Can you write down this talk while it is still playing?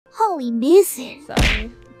Holy misses. Sorry.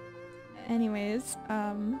 Anyways,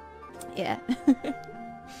 yeah.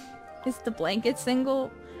 Is the blanket single?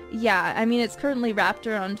 Yeah, I mean, it's currently wrapped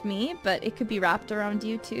around me, but it could be wrapped around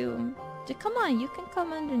you too. Come on, you can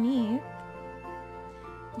come underneath.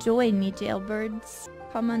 Join me, jailbirds.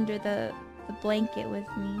 Come under the blanket with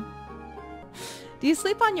me. Do you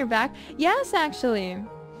sleep on your back? Yes, actually.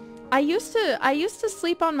 I used to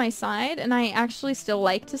sleep on my side, and I actually still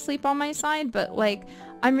like to sleep on my side, but like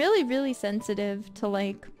I'm really, really sensitive to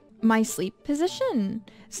like my sleep position.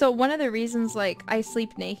 So one of the reasons like I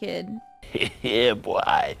sleep naked Yeah,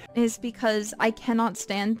 boy. is because I cannot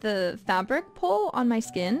stand the fabric pull on my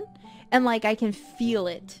skin, and like I can feel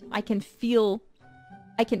it. I can feel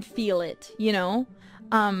it, you know?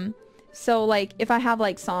 So like if I have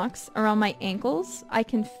like socks around my ankles, I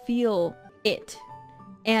can feel it.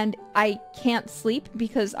 And I can't sleep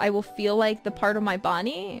because I will feel like the part of my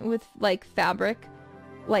body with like fabric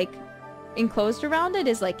like enclosed around it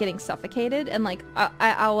is like getting suffocated, and like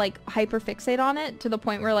I'll like hyperfixate on it to the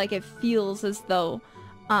point where like it feels as though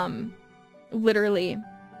literally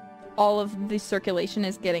all of the circulation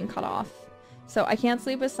is getting cut off. So I can't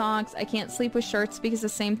sleep with socks, I can't sleep with shirts because the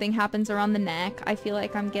same thing happens around the neck. I feel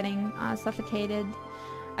like I'm getting suffocated.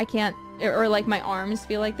 I can't, or like my arms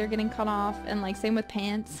feel like they're getting cut off, and like same with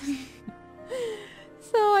pants.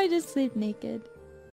 So I just sleep naked.